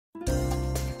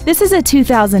This is a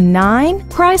 2009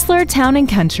 Chrysler Town &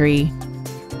 Country.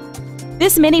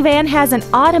 This minivan has an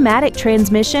automatic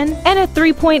transmission and a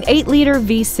 3.8-liter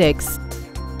V6.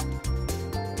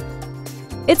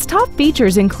 Its top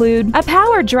features include a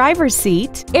power driver's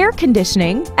seat, air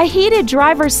conditioning, a heated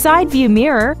driver's side view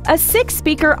mirror, a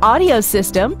 6-speaker audio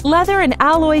system, leather and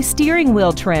alloy steering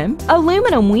wheel trim,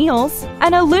 aluminum wheels,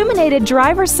 an illuminated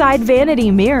driver's side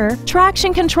vanity mirror,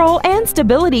 traction control and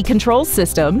stability control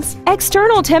systems,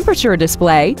 external temperature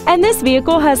display, and this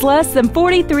vehicle has less than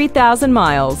 43,000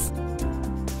 miles.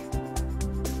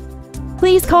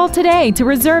 Please call today to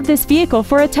reserve this vehicle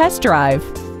for a test drive.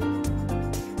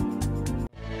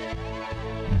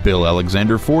 Bill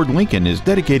Alexander Ford Lincoln is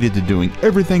dedicated to doing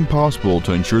everything possible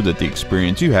to ensure that the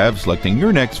experience you have selecting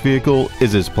your next vehicle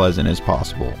is as pleasant as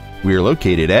possible. We are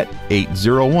located at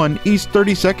 801 East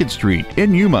 32nd Street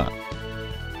in Yuma.